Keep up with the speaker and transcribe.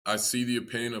I see the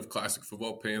opinion of classic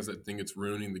football fans that think it's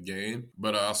ruining the game,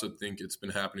 but I also think it's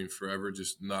been happening forever,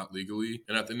 just not legally.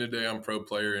 And at the end of the day, I'm pro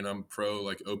player and I'm pro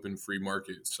like open free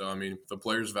market. So, I mean, if the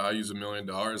player's value is $1 million,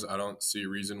 I don't see a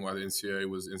reason why the NCAA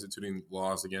was instituting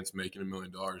laws against making $1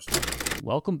 million.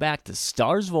 Welcome back to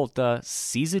Stars Volta,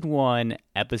 Season 1,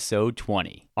 Episode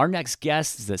 20. Our next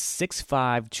guest is a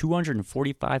 6'5",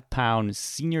 245-pound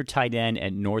senior tight end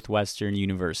at Northwestern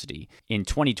University. In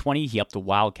 2020, he helped the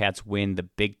Wildcats win the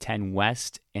Big Ten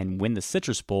West and win the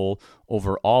Citrus Bowl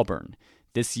over Auburn.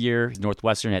 This year,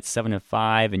 Northwestern at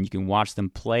 7-5, and you can watch them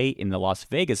play in the Las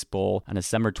Vegas Bowl on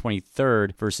December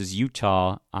 23rd versus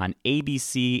Utah on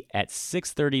ABC at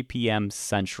 6:30 p.m.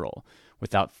 Central.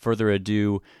 Without further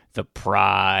ado, the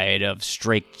pride of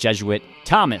Strake Jesuit,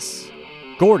 Thomas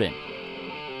Gordon.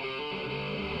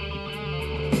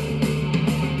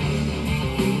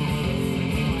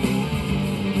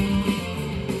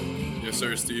 Yes,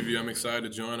 sir, Stevie. I'm excited to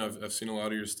join. I've seen a lot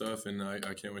of your stuff, and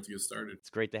I can't wait to get started. It's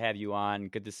great to have you on.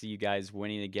 Good to see you guys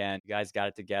winning again. You guys got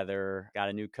it together, got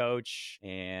a new coach,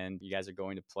 and you guys are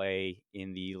going to play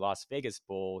in the Las Vegas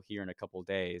Bowl here in a couple of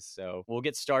days. So we'll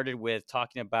get started with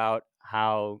talking about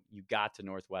how you got to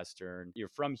Northwestern. You're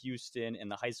from Houston,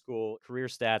 and the high school career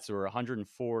stats were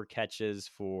 104 catches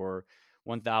for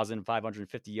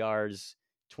 1,550 yards,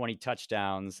 20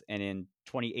 touchdowns. And in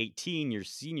 2018, your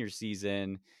senior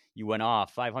season, you went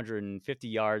off 550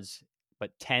 yards,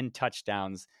 but 10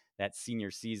 touchdowns that senior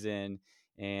season.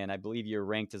 And I believe you're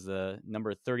ranked as the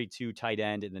number 32 tight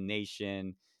end in the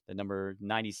nation, the number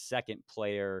 92nd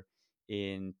player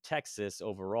in Texas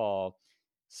overall.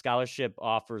 Scholarship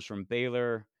offers from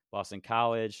Baylor, Boston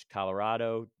College,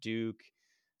 Colorado, Duke,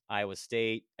 Iowa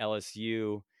State,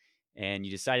 LSU, and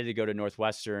you decided to go to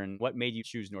Northwestern. What made you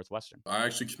choose Northwestern? I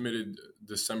actually committed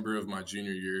December of my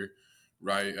junior year,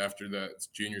 right after that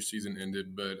junior season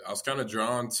ended, but I was kind of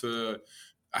drawn to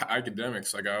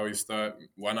academics. Like I always thought,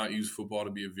 why not use football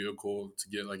to be a vehicle to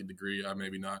get like a degree I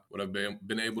maybe not would have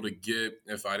been able to get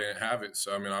if I didn't have it.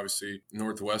 So I mean, obviously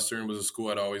Northwestern was a school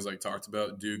I'd always like talked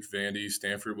about. Duke, Vandy,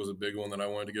 Stanford was a big one that I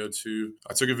wanted to go to.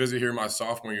 I took a visit here my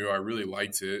sophomore year. I really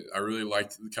liked it. I really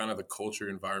liked kind of the culture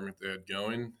environment they had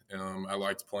going. I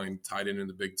liked playing tight end in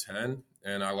the Big Ten,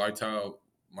 and I liked how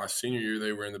my senior year,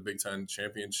 they were in the Big Ten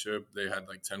championship. They had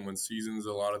like 10-win seasons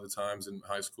a lot of the times in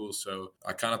high school. So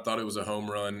I kind of thought it was a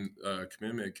home run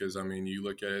commitment because, I mean, you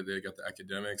look at it, they got the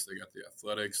academics, they got the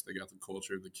athletics, they got the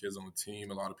culture of the kids on the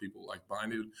team. A lot of people like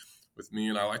binded with me,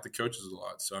 and I like the coaches a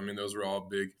lot. So, I mean, those were all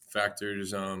big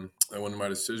factors that went into my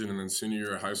decision. And then senior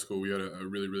year of high school, we had a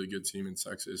really, really good team in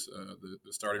Texas.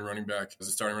 The starting running back is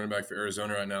the starting running back for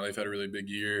Arizona right now. They've had a really big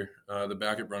year. The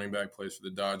backup running back plays for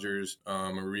the Dodgers.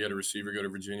 We had a receiver go to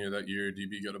Virginia that year,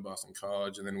 DB go to Boston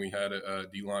College. And then we had a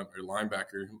D-line or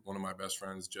linebacker. One of my best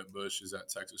friends, Jet Bush, is at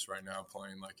Texas right now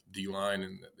playing like D-line,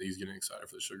 and he's getting excited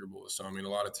for the Sugar Bowl. So, I mean, a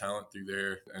lot of talent through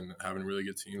there and having really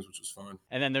good teams, which was fun.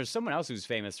 And then there's someone else who's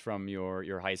famous from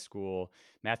your high school,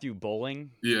 Matthew Bowling.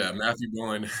 Yeah, Matthew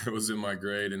Bowling was in my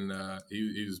grade, and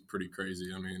he was pretty crazy.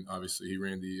 I mean, obviously he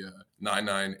ran the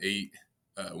 9.98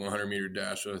 100-meter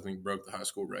dash, I think broke the high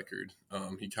school record.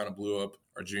 He kind of blew up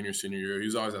our junior, senior year. He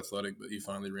was always athletic, but he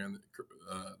finally ran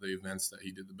the events that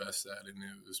he did the best at, and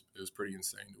it was pretty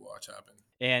insane to watch happen.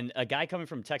 And a guy coming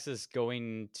from Texas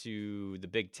going to the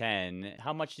Big Ten,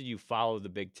 how much did you follow the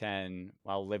Big Ten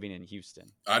while living in Houston?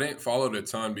 I didn't follow it a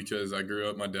ton because I grew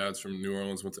up, my dad's from New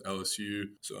Orleans, went to LSU.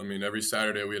 So, I mean, every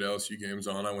Saturday we had LSU games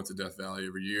on. I went to Death Valley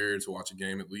every year to watch a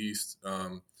game at least.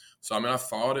 So, I mean, I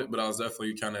followed it, but I was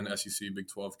definitely kind of an SEC Big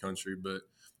 12 country. But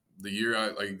the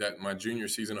year my junior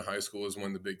season of high school is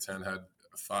when the Big Ten had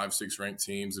 5-6 ranked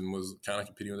teams and was kind of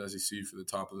competing with SEC for the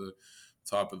top of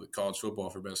the college football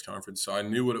for best conference. So I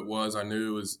knew what it was. I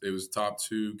knew it was top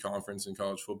 2 conference in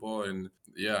college football. And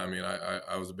yeah, I mean,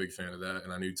 I was a big fan of that.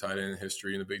 And I knew tight end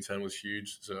history in the Big Ten was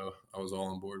huge. So I was all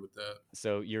on board with that.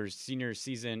 So your senior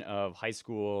season of high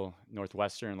school,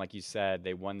 Northwestern, like you said,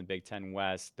 they won the Big Ten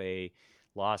West. They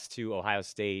lost to Ohio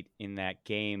State in that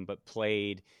game, but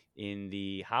played in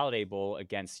the Holiday Bowl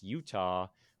against Utah,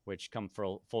 which come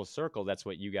full circle. That's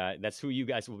who you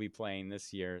guys will be playing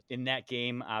this year. In that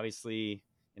game, obviously,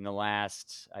 in the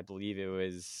last, I believe it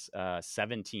was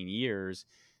 17 years,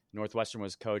 Northwestern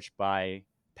was coached by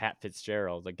Pat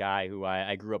Fitzgerald, a guy who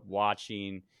I grew up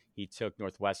watching. He took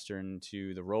Northwestern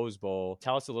to the Rose Bowl.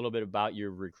 Tell us a little bit about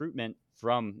your recruitment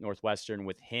from Northwestern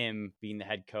with him being the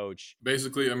head coach.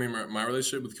 Basically, I mean, my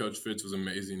relationship with Coach Fitz was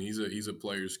amazing. He's a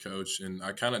player's coach, and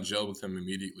I kind of gelled with him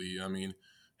immediately. I mean,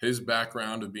 his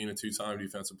background of being a 2-time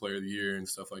defensive player of the year and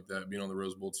stuff like that, being on the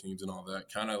Rose Bowl teams and all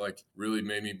that, kind of like really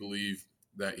made me believe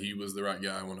that he was the right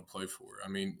guy I want to play for. I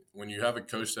mean, when you have a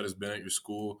coach that has been at your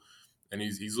school, and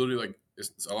he's literally like,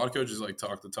 a lot of coaches like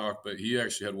talk the talk, but he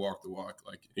actually had walked the walk.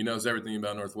 Like, he knows everything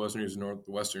about Northwestern. He's a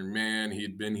Northwestern man. He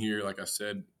had been here, like I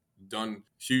said, done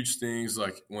huge things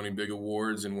like winning big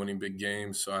awards and winning big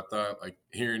games. So I thought, like,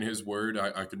 hearing his word,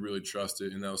 I could really trust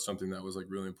it. And that was something that was like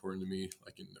really important to me,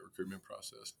 like in the recruitment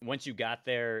process. Once you got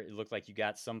there, it looked like you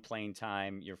got some playing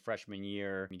time your freshman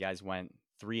year. You guys went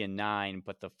 3-9,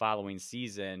 but the following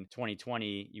season,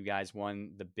 2020, you guys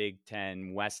won the Big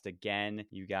Ten West again.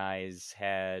 You guys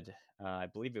had, I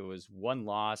believe it was one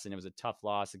loss, and it was a tough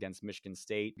loss against Michigan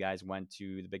State. You guys went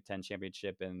to the Big Ten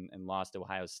Championship and lost to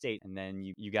Ohio State. And then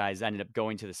you guys ended up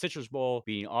going to the Citrus Bowl,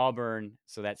 beating Auburn.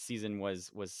 So that season was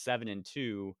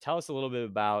 7-2. Tell us a little bit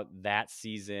about that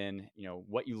season,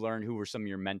 what you learned, who were some of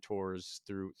your mentors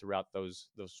throughout those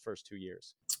first 2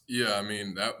 years. Yeah, I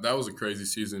mean, that was a crazy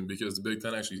season because the Big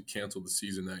Ten actually canceled the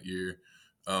season that year,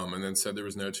 and then said there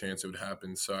was no chance it would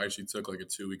happen. So I actually took like a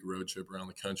 2-week road trip around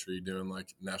the country doing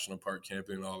like national park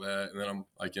camping and all that. And then I'm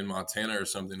like in Montana or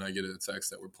something, I get a text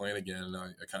that we're playing again, and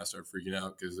I kind of start freaking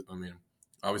out because, I mean,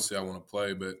 obviously I want to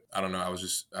play, but I don't know.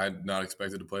 I had not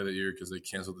expected to play that year because they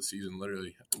canceled the season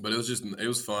literally. But it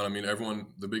was fun. I mean,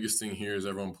 the biggest thing here is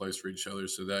everyone plays for each other.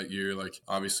 So that year, like,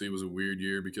 obviously it was a weird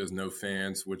year because no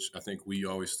fans, which I think we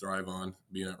always thrive on,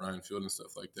 being at Ryan Field and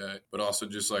stuff like that. But also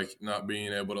just like not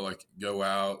being able to like go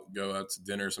out to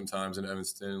dinner sometimes in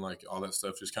Evanston, like all that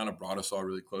stuff just kind of brought us all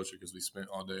really closer because we spent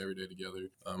all day, every day together.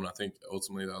 And I think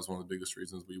ultimately that was one of the biggest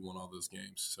reasons we won all those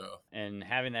games. So, and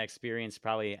having that experience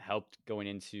probably helped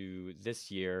going into this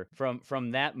year.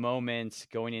 From that moment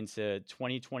going into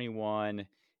 2021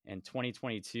 and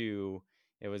 2022,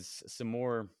 it was some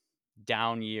more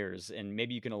down years, and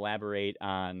maybe you can elaborate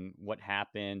on what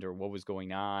happened or what was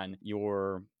going on.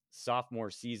 Your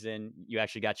sophomore season, you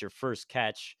actually got your first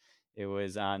catch. It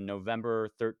was on November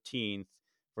 13th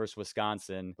versus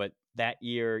Wisconsin, but that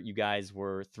year you guys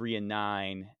were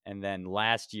 3-9, and then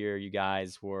last year you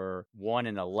guys were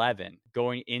 1-11.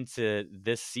 Going into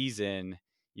this season,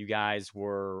 you guys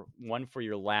were 1 for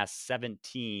your last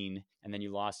 17, and then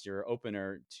you lost your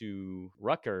opener to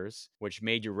Rutgers, which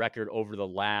made your record over the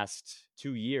last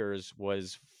 2 years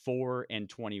was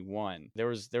 4-21. There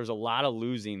was a lot of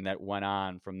losing that went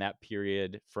on from that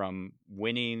period, from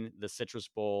winning the Citrus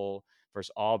Bowl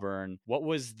versus Auburn. What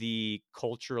was the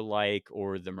culture like,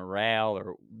 or the morale,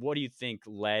 or what do you think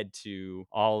led to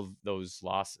all of those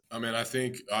losses? I mean, I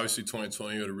think obviously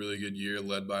 2020 had a really good year,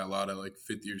 led by a lot of like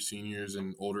fifth-year seniors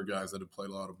and older guys that have played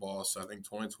a lot of ball. So I think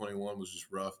 2021 was just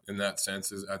rough in that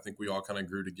sense. I think we all kind of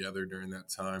grew together during that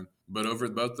time. But over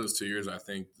both those 2 years, I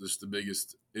think just the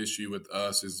biggest issue with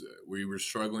us is we were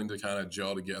struggling to kind of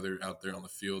gel together out there on the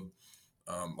field.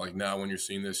 Like now when you're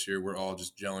seeing this year, we're all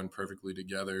just gelling perfectly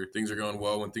together. Things are going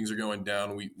well. When things are going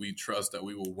down, we trust that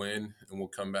we will win and we'll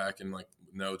come back, and like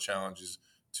no challenge is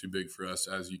too big for us,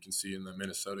 as you can see in the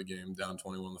Minnesota game, down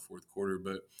 21 in the fourth quarter.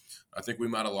 But I think we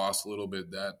might have lost a little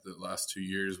bit the last 2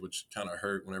 years, which kind of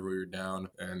hurt whenever we were down.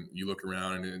 And you look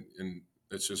around and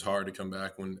it's just hard to come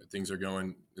back when things are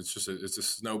going. It's a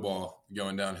snowball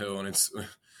going downhill, and it's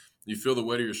you feel the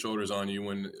weight of your shoulders on you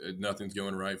when nothing's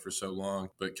going right for so long.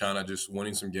 But kind of just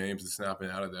winning some games and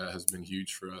snapping out of that has been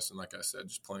huge for us. And like I said,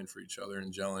 just playing for each other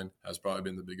and gelling has probably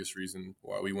been the biggest reason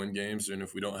why we win games. And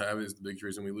if we don't have it, it's the biggest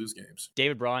reason we lose games.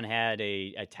 David Braun had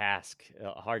a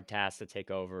hard task to take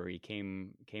over. He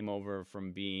came over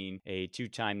from being a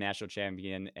 2-time national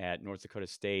champion at North Dakota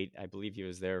State. I believe he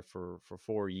was there for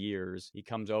 4 years. He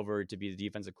comes over to be the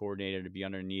defensive coordinator, to be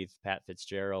underneath Pat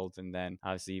Fitzgerald. And then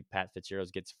obviously Pat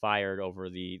Fitzgerald gets fired over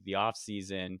the off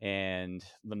season, and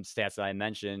the stats that I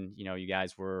mentioned, you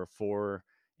guys were 4-20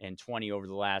 over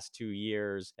the last 2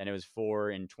 years, and it was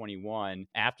 4-21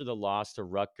 after the loss to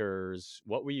Rutgers.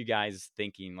 What were you guys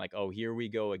thinking? Like, oh, here we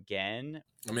go again?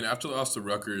 I mean, after the loss to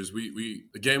Rutgers,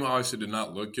 the game obviously did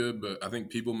not look good, but I think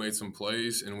people made some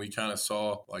plays, and we kind of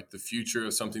saw like the future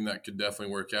of something that could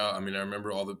definitely work out. I mean, I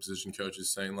remember all the position coaches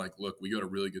saying like, look, we got a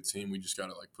really good team. We just got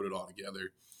to like put it all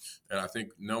together. And I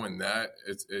think knowing that,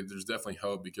 there's definitely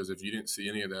hope, because if you didn't see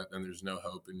any of that, then there's no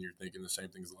hope, and you're thinking the same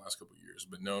thing as the last couple of years.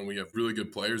 But knowing we have really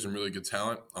good players and really good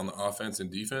talent on the offense and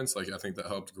defense, like I think that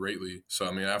helped greatly. So,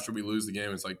 I mean, after we lose the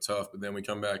game, it's like tough, but then we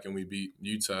come back and we beat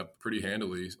UTEP pretty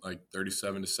handily, like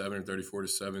 37-7 or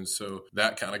 34-7. So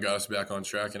that kind of got us back on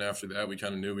track. And after that, we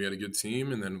kind of knew we had a good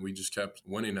team, and then we just kept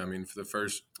winning. I mean, for the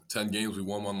first 10 games, we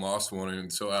won 1, lost 1.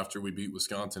 And so after we beat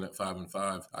Wisconsin at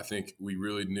 5-5, I think we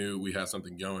really knew we had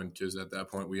something going, because at that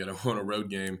point we hadn't won a road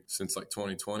game since like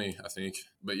 2020, I think.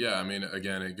 But yeah, I mean,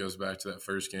 again, it goes back to that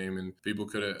first game, and people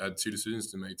could have had 2 decisions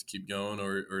to make to keep going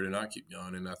or to not keep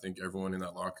going. And I think everyone in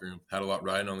that locker room had a lot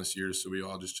riding on this year, so we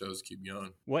all just chose to keep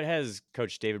going. What has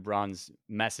Coach David Braun's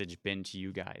message been to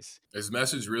you guys? His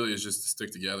message really is just to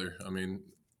stick together. I mean,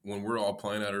 when we're all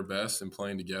playing at our best and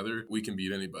playing together, we can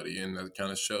beat anybody. And that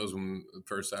kind of shows when the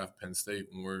first half of Penn State,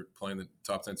 when we're playing the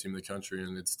top 10 team in the country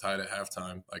and it's tied at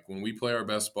halftime. Like when we play our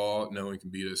best ball, no one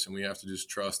can beat us. And we have to just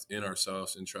trust in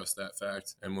ourselves and trust that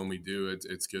fact. And when we do,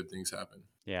 it's good things happen.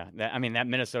 Yeah, that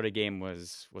Minnesota game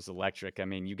was electric. I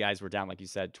mean, you guys were down, like you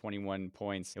said, 21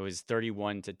 points. It was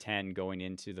 31-10 going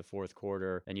into the fourth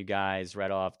quarter, and you guys read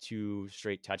off 2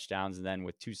 straight touchdowns. And then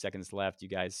with 2 seconds left, you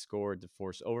guys scored to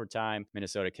force overtime.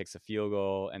 Minnesota kicks a field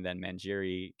goal, and then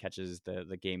Mangieri catches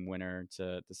the game winner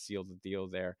to seal the deal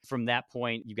there. From that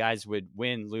point, you guys would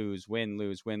win, lose, win,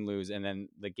 lose, win, lose, and then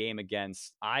the game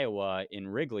against Iowa in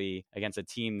Wrigley against a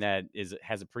team that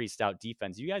has a pretty stout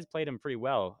defense. You guys played them pretty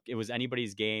well. It was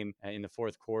anybody's game in the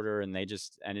fourth quarter, and they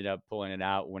just ended up pulling it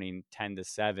out, winning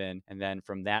 10-7. And then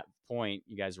from that point,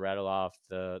 you guys rattle off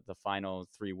the final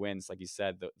 3 wins. Like you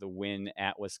said, the win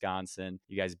at Wisconsin,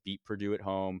 you guys beat Purdue at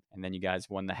home, and then you guys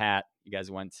won the hat. You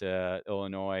guys went to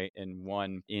Illinois and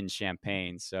won in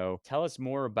Champaign. So tell us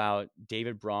more about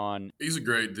David Braun. He's a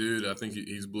great dude. I think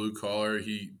he's blue collar.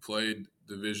 He played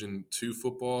Division II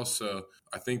football, so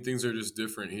I think things are just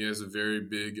different. He has a very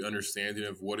big understanding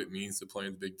of what it means to play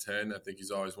in the Big Ten. I think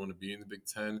he's always wanted to be in the Big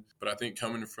Ten, but I think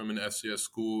coming from an FCS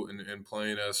school and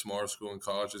playing at a smaller school in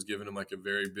college has given him like a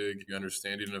very big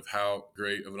understanding of how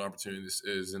great of an opportunity this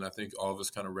is, and I think all of us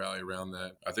kind of rally around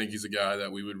that. I think he's a guy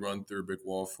that we would run through a brick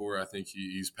wall for. I think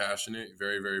he's passionate,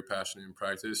 very, very passionate in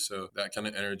practice, so that kind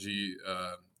of energy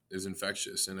is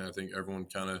infectious, and I think everyone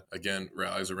kind of, again,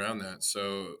 rallies around that.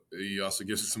 So he also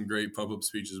gives us some great pump-up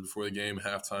speeches before the game,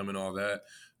 halftime, and all that.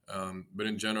 But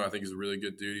in general, I think he's a really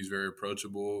good dude. He's very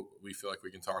approachable. We feel like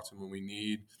we can talk to him when we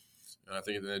need. And I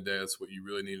think at the end of the day, that's what you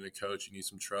really need in a coach. You need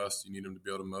some trust. You need him to be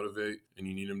able to motivate, and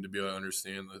you need him to be able to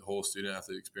understand the whole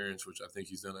student-athlete experience, which I think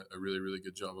he's done a really, really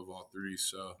good job of all 3.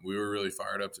 So we were really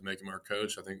fired up to make him our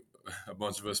coach. I think a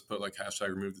bunch of us put like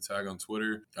 #RemoveTheTag on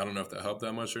Twitter. I don't know if that helped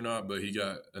that much or not, but he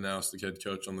got announced the head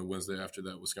coach on the Wednesday after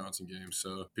that Wisconsin game.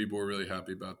 So people were really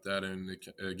happy about that. And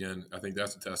again, I think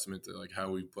that's a testament to like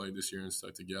how we played this year and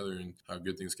stuck together and how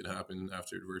good things can happen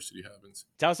after adversity happens.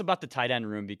 Tell us about the tight end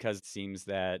room, because it seems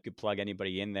that you could plug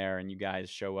anybody in there and you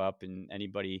guys show up and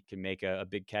anybody can make a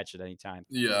big catch at any time.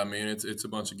 Yeah, I mean, it's a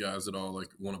bunch of guys that all like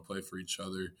want to play for each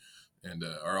other and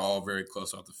are all very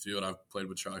close off the field. I've played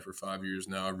with Charlie for 5 years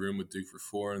now. I've roomed with Duke for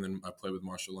 4, and then I played with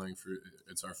Marshall Lang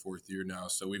it's our 4th year now.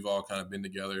 So we've all kind of been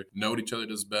together, know what each other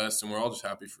does best, and we're all just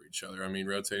happy for each other. I mean,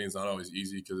 rotating is not always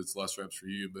easy because it's less reps for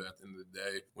you, but at the end of the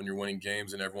day, when you're winning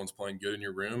games and everyone's playing good in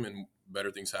your room and better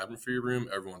things happen for your room,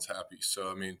 everyone's happy. So,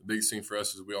 I mean, the biggest thing for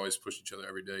us is we always push each other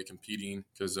every day competing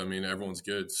because, I mean, everyone's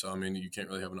good. So, I mean, you can't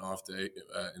really have an off day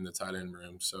in the tight end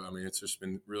room. So, I mean, it's just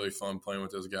been really fun playing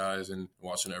with those guys and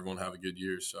watching everyone have a good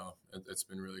year. So, it's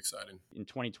been really exciting. In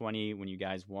 2020, when you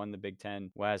guys won the Big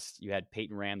Ten West, you had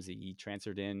Peyton Ramsey. He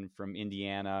transferred in from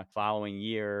Indiana. Following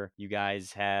year, you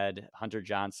guys had Hunter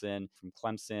Johnson from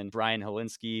Clemson, Brian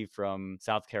Helinski from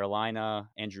South Carolina,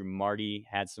 Andrew Marty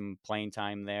had some playing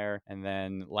time there. And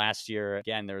then last year,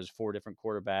 again, there was 4 different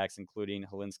quarterbacks, including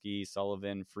Helinski,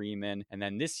 Sullivan, Freeman. And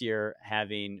then this year,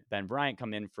 having Ben Bryant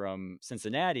come in from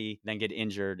Cincinnati, then get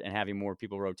injured and having more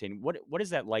people rotating. What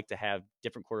is that like to have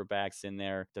different quarterbacks in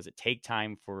there? Does it take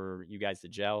time for you guys to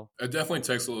gel? It definitely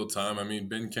takes a little time. I mean,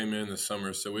 Ben came in this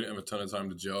summer, so we didn't have a ton of time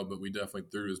to gel, but we definitely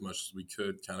threw as much as we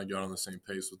could, kind of got on the same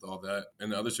pace with all that.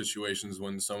 And the other situations,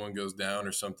 when someone goes down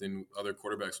or something, other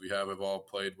quarterbacks we have all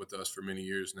played with us for many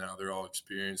years now. They're all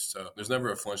experienced. So there's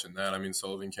never a flinch in that. I mean,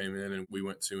 Sullivan came in and we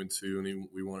went 2-2, and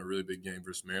we won a really big game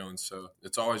versus Maryland. So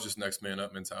it's always just next man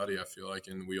up mentality, I feel like,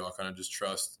 and we all kind of just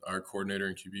trust our coordinator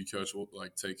and QB coach will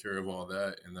like take care of all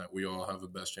that, and that we all have the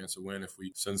best chance to win if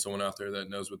we send someone out there that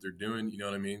knows what they're doing. You know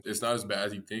what I mean? It's not as bad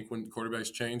as you think when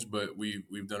quarterbacks change, but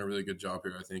we've done a really good job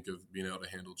here, I think, of being able to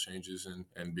handle changes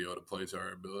and be able to play to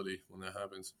our ability when that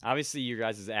happens. Obviously, your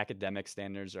guys' academic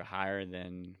standards are higher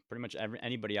than pretty much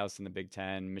anybody else in the Big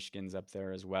Ten. Michigan's up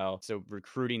there as well. So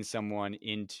recruiting someone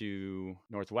into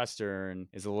Northwestern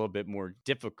is a little bit more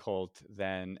difficult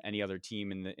than any other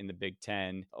team in the Big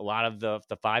Ten. A lot of the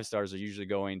 5-stars are usually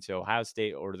going to Ohio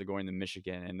State or they're going to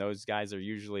Michigan, and those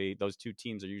 2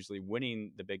 teams are usually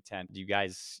winning the Big Ten. Do you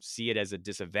guys see it as a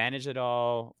disadvantage at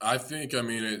all? I think, I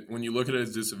mean, when you look at it as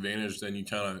a disadvantage, then you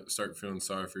kind of start feeling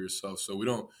sorry for yourself. So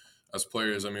as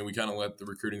players, I mean, we kind of let the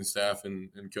recruiting staff and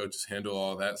coaches handle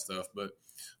all that stuff, but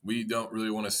we don't really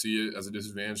want to see it as a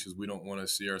disadvantage because we don't want to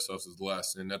see ourselves as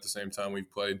less. And at the same time, we've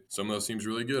played some of those teams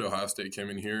really good. Ohio State came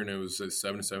in here and it was a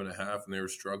 7-7.5, and they were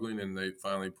struggling, and they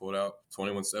finally pulled out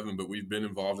 21-7. But we've been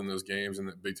involved in those games in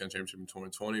the Big Ten Championship in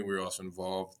 2020. We were also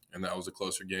involved, and that was a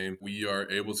closer game. We are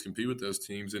able to compete with those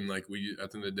teams, and like we,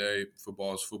 at the end of the day,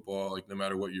 football is football. Like no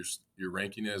matter what your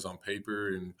ranking is on paper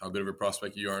and how good of a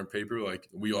prospect you are on paper, like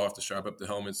we all have to strap up the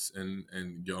helmets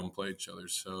and go and play each other.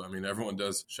 So I mean, everyone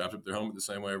does strap up their helmet the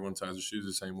same way. Everyone ties their shoes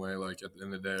the same way. Like at the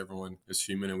end of the day, everyone is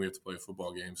human, and we have to play a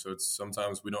football game. So it's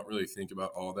sometimes we don't really think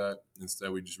about all that.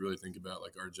 Instead, we just really think about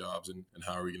like our jobs and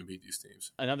how are we going to beat these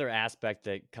teams. Another aspect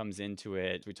that comes into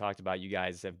it, we talked about, you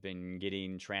guys have been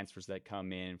getting transfers that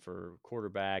come in for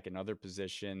quarterback and other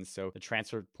positions. So the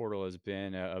transfer portal has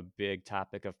been a big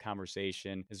topic of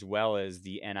conversation, as well as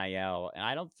the NIL. And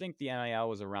I don't think the NIL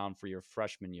was around for your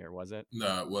freshman year, was it?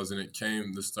 No, it wasn't. It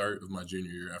came the start of my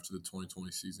junior year after the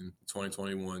 2020 season.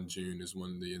 2021 June is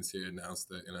when the NCAA announced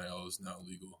that NIL is now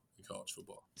legal in college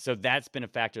football. So that's been a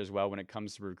factor as well when it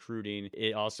comes to recruiting.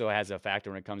 It also has a factor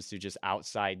when it comes to just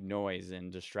outside noise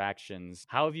and distractions.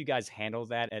 How have you guys handled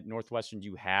that at Northwestern? Do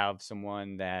you have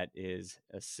someone that is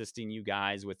assisting you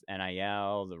guys with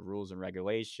NIL, the rules and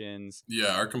regulations?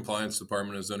 Yeah, our compliance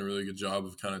department has done a really good job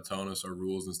of kind of telling us our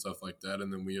rules and stuff like that.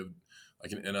 And then we have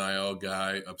like an NIL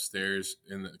guy upstairs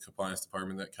in the compliance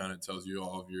department that kind of tells you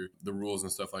all of the rules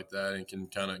and stuff like that and can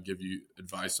kind of give you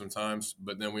advice sometimes.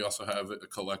 But then we also have a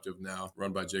collective now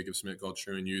run by Jacob Smith called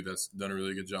True and You that's done a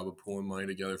really good job of pulling money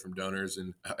together from donors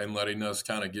and letting us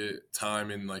kind of get time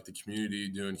in like the community,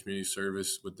 doing community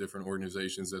service with different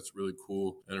organizations. That's really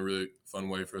cool and a really fun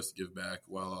way for us to give back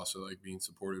while also like being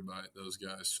supported by those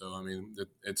guys. So I mean,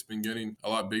 it's been getting a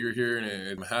lot bigger here, and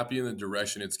I'm happy in the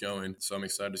direction it's going. So I'm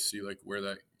excited to see like where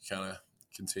that kind of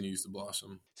continues to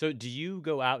blossom. So do you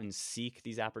go out and seek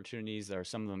these opportunities? Are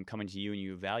some of them coming to you and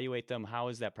you evaluate them? How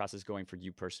is that process going for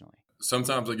you personally?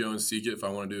 Sometimes I go and seek it. If I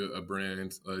want to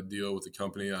do a deal with a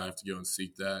company, I have to go and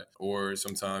seek that. Or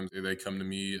sometimes they come to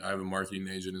me. I have a marketing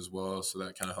agent as well, so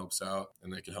that kind of helps out,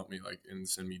 and they can help me like and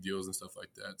send me deals and stuff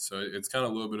like that. So it's kind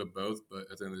of a little bit of both, but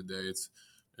at the end of the day,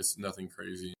 it's nothing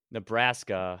crazy.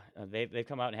 Nebraska, they've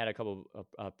come out and had a couple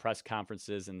of press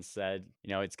conferences and said,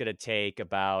 it's going to take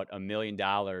about $1 million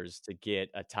to get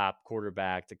a top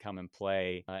quarterback to come and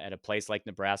play at a place like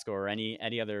Nebraska or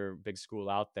any other big school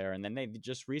out there. And then they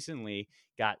just recently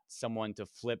got someone to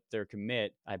flip their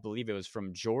commit. I believe it was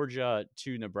from Georgia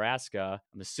to Nebraska.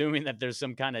 I'm assuming that there's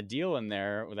some kind of deal in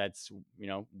there that's,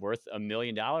 worth $1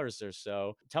 million or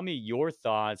so. Tell me your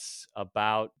thoughts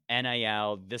about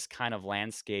NIL, this kind of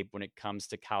landscape when it comes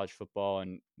to college football,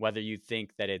 and whether you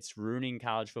think that it's ruining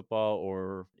college football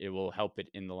or it will help it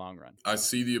in the long run. I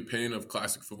see the opinion of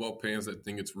classic football fans that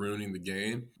think it's ruining the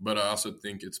game, but I also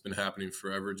think it's been happening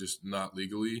forever, just not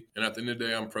legally. And at the end of the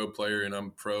day, I'm pro player and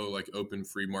I'm pro like open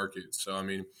free market. So, I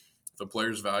mean, if a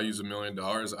player's value is $1 million,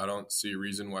 I don't see a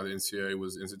reason why the NCAA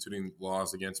was instituting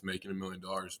laws against making $1 million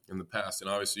in the past. And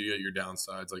obviously you get your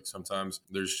downsides. Like sometimes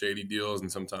there's shady deals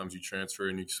and sometimes you transfer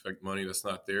and you expect money that's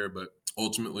not there. But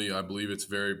ultimately, I believe it's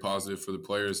very positive for the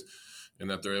players and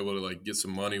that they're able to like get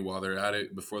some money while they're at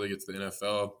it before they get to the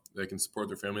NFL. They can support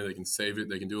their family, they can save it,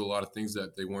 they can do a lot of things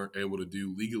that they weren't able to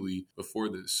do legally before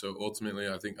this. So ultimately,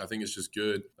 I think it's just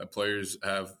good that players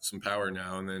have some power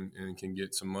now and can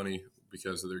get some money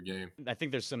because of their game. I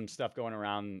think there's some stuff going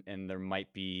around and there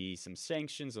might be some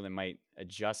sanctions, or they might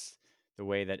adjust the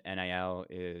way that NIL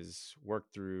is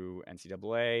worked through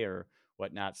NCAA or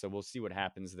whatnot. So we'll see what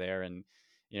happens there. And,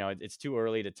 it's too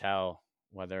early to tell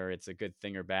whether it's a good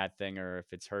thing or bad thing, or if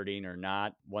it's hurting or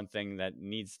not. One thing that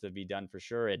needs to be done for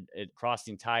sure, it across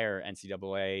the entire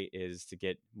NCAA, is to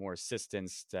get more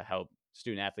assistance to help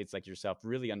student athletes like yourself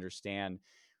really understand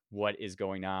what is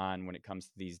going on when it comes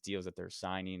to these deals that they're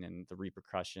signing and the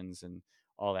repercussions and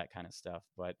all that kind of stuff.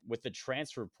 But with the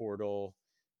transfer portal,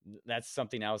 that's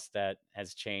something else that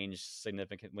has changed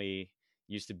significantly.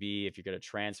 Used to be if you're going to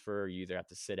transfer, you either have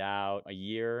to sit out a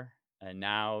year, and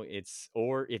now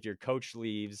or if your coach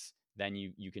leaves, then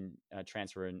you can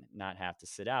transfer and not have to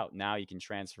sit out. Now you can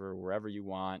transfer wherever you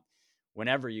want,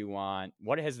 whenever you want.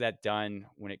 What has that done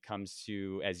when it comes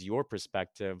to, as your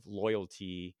perspective,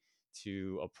 loyalty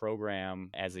to a program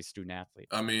as a student athlete?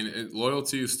 I mean,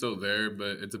 loyalty is still there,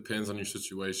 but it depends on your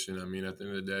situation. I mean, at the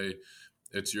end of the day,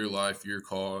 it's your life, your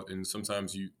call, and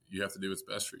sometimes you have to do what's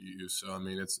best for you. So, I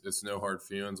mean, it's no hard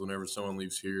feelings. Whenever someone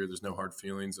leaves here, there's no hard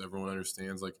feelings. Everyone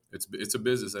understands, like, it's a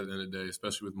business at the end of the day,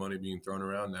 especially with money being thrown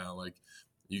around now. Like,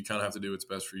 you kind of have to do what's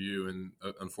best for you. And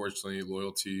unfortunately,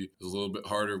 loyalty is a little bit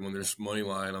harder when there's money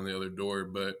lying on the other door.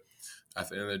 But at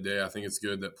the end of the day, I think it's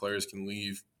good that players can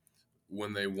leave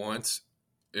when they want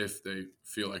if they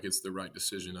feel like it's the right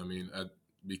decision. I mean,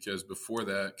 because before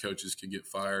that, coaches could get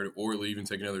fired or leave and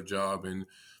take another job, and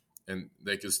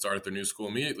they could start at their new school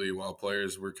immediately, while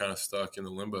players were kind of stuck in the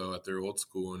limbo at their old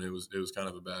school, and it was kind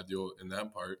of a bad deal in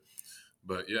that part.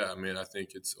 But yeah, I mean, I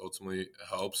think it's ultimately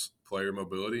helps player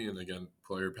mobility and, again,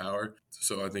 player power.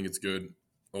 So I think it's good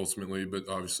ultimately, but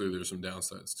obviously there's some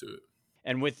downsides to it.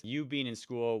 And with you being in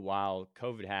school while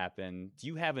COVID happened, do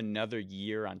you have another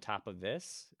year on top of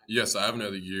this? Yes, I have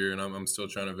another year, and I'm still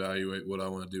trying to evaluate what I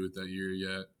want to do with that year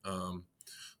yet.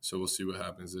 So we'll see what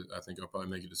happens. I think I'll probably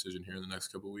make a decision here in the next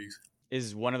couple of weeks.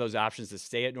 Is one of those options to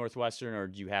stay at Northwestern, or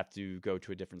do you have to go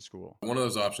to a different school? One of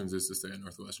those options is to stay at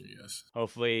Northwestern, yes.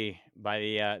 Hopefully, by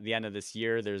the end of this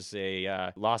year, there's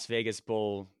a Las Vegas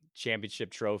Bowl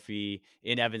championship trophy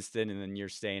in Evanston, and then you're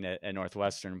staying at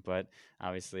Northwestern. But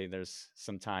obviously, there's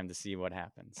some time to see what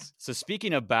happens. So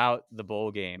speaking about the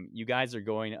bowl game, you guys are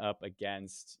going up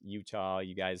against Utah.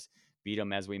 You guys beat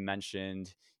them, as we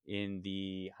mentioned, in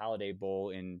the Holiday Bowl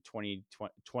in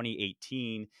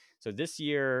 2018. So this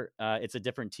year, it's a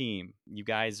different team. You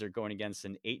guys are going against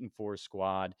an 8-4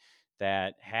 squad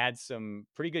that had some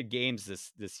pretty good games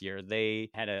this year. They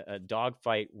had a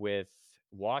dogfight with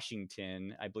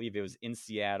Washington. I believe it was in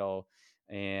Seattle.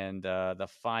 And the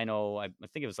final, I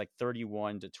think it was like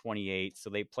 31-28. So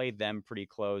they played them pretty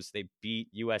close. They beat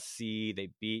USC, they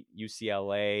beat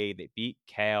UCLA, they beat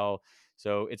Cal.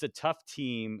 So it's a tough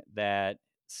team that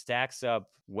stacks up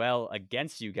well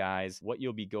against you guys. What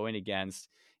you'll be going against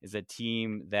is a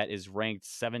team that is ranked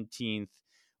 17th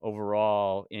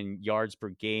overall in yards per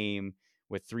game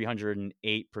with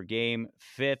 308 per game,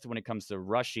 fifth when it comes to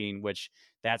rushing, which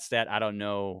that stat, I don't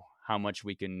know how much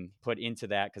we can put into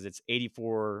that because it's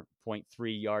 84.3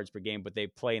 yards per game, but they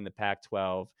play in the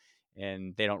Pac-12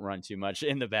 and they don't run too much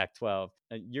in the Pac-12.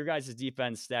 Your guys'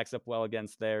 defense stacks up well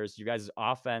against theirs. Your guys'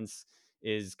 offense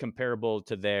is comparable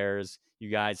to theirs. You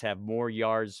guys have more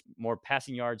yards, more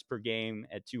passing yards per game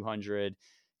at 200.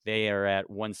 They are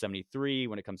at 173.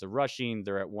 When it comes to rushing,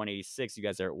 they're at 186. You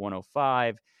guys are at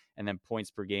 105. And then points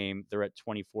per game, they're at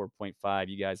 24.5.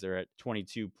 You guys are at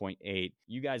 22.8.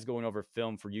 You guys going over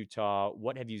film for Utah,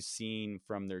 what have you seen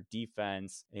from their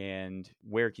defense, and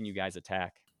where can you guys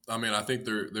attack? I mean, I think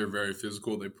they're very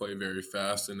physical. They play very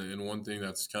fast. And one thing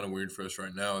that's kind of weird for us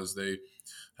right now is they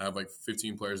have like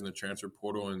 15 players in the transfer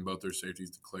portal and both their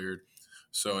safeties declared.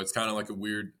 So it's kind of like a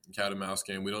weird cat and mouse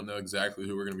game. We don't know exactly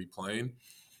who we're going to be playing,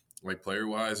 like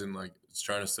player-wise, and like it's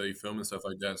trying to study film and stuff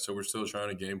like that. So we're still trying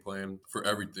to game plan for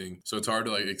everything. So it's hard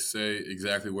to like say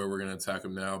exactly where we're going to attack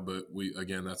them now. But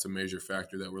again, that's a major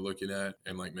factor that we're looking at.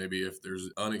 And like maybe if there's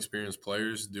unexperienced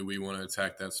players, do we want to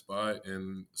attack that spot?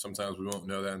 And sometimes we won't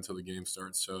know that until the game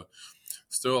starts. So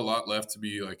still a lot left to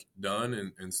be like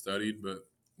done and studied, but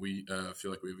we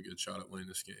feel like we have a good shot at winning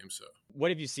this game. So,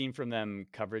 what have you seen from them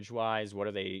coverage-wise? What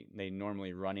are they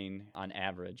normally running on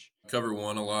average? Cover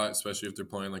one a lot, especially if they're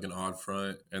playing like an odd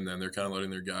front, and then they're kind of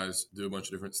letting their guys do a bunch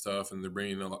of different stuff, and they're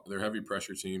bringing they're heavy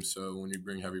pressure teams. So when you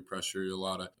bring heavy pressure, a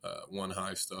lot of one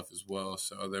high stuff as well.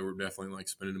 So they were definitely like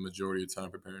spending the majority of time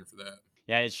preparing for that.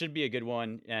 Yeah, it should be a good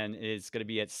one, and it's going to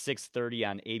be at 6:30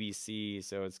 on ABC,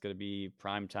 so it's going to be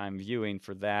primetime viewing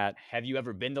for that. Have you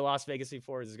ever been to Las Vegas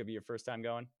before? Is this going to be your first time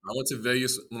going? I went to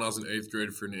Vegas when I was in 8th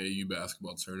grade for an AAU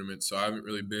basketball tournament, so I haven't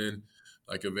really been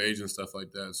like of age and stuff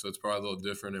like that. So it's probably a little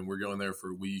different, and we're going there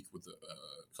for a week with the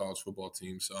college football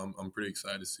team. So I'm pretty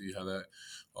excited to see how that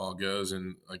all goes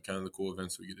and like kind of the cool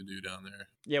events we get to do down there.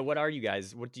 Yeah, what do you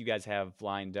guys have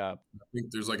lined up? I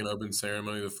think there's like an open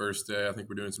ceremony the first day. I think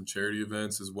we're doing some charity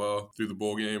events as well through the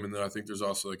bowl game. And then I think there's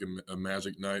also like a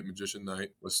magic night, magician night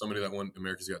with somebody that won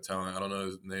America's Got Talent. I don't know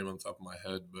his name on the top of my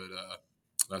head, but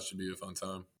that should be a fun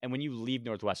time. And when you leave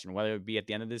Northwestern, whether it be at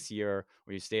the end of this year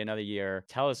or you stay another year,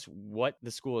 tell us what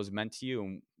the school has meant to you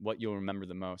and what you'll remember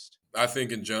the most. I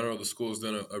think in general, the school has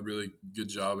done a really good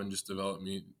job in just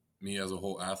developing me as a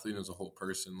whole athlete and as a whole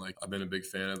person. Like I've been a big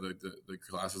fan of the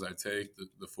classes I take,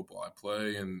 the football I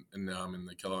play, and now I'm in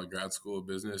the Kellogg Grad School of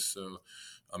Business. So,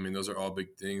 I mean, those are all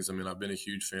big things. I mean, I've been a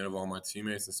huge fan of all my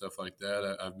teammates and stuff like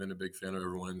that. I've been a big fan of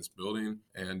everyone in this building.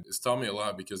 And it's taught me a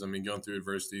lot because, I mean, going through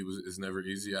adversity is never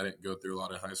easy. I didn't go through a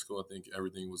lot in high school. I think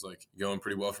everything was, like, going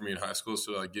pretty well for me in high school.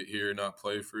 So, like, get here, not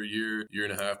play for a year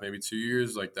and a half, maybe 2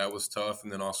 years, like, that was tough.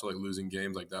 And then also, like, losing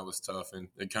games, like, that was tough. And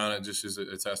it kind of just is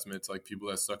a testament to, like, people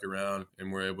that stuck around around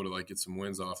and we're able to like get some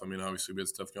wins off. I mean, obviously we had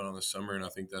stuff going on this summer, and I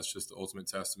think that's just the ultimate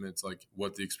testament to like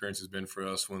what the experience has been for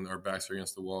us when our backs are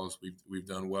against the walls. We've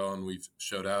done well and we've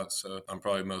showed out. So I'm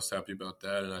probably most happy about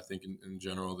that. And I think in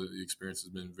general the experience has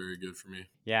been very good for me.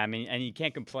 Yeah, I mean, and you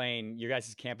can't complain. Your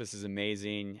guys' campus is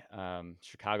amazing.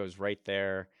 Chicago's right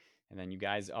there. And then you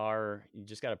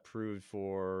just got approved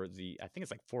for I think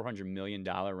it's like $400 million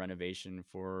renovation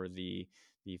for the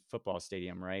football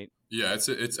stadium, right? Yeah,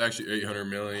 it's actually 800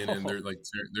 million, and they're like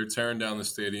they're tearing down the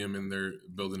stadium and they're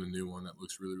building a new one that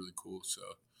looks really really cool. So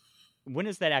When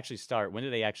does that actually start? When do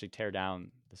they actually tear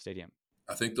down the stadium?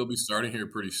 I think they'll be starting here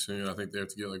pretty soon. I think they have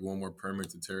to get like one more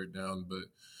permit to tear it down, but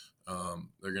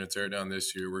they're going to tear it down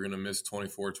this year. We're going to miss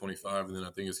 24, 25, and then I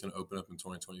think it's going to open up in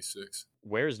 2026.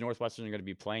 Where is Northwestern going to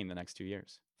be playing the next 2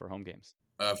 years for home games?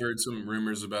 I've heard some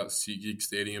rumors about SeatGeek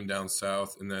Stadium down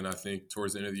south, and then I think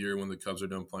towards the end of the year when the Cubs are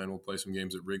done playing, we'll play some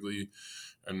games at Wrigley,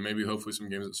 and maybe hopefully some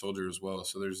games at Soldier as well.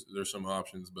 So there's some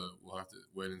options, but we'll have to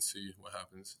wait and see what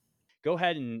happens. Go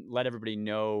ahead and let everybody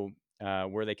know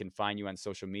where they can find you on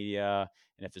social media,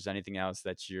 and if there's anything else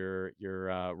that you're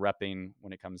repping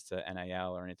when it comes to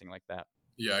NIL or anything like that.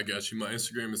 Yeah, I got you. My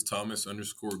Instagram is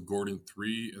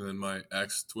Thomas_Gordon3, and then my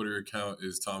X Twitter account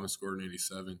is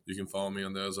ThomasGordon87. You can follow me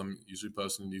on those. I'm usually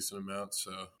posting a decent amount.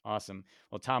 So Awesome.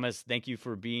 Well, Thomas, thank you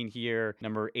for being here.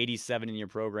 Number 87 in your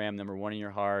program, number 1 in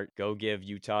your heart. Go give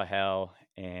Utah hell,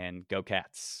 and go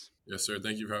Cats. yes, sir.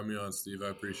 Thank you for having me on, Steve. I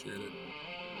appreciate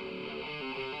it.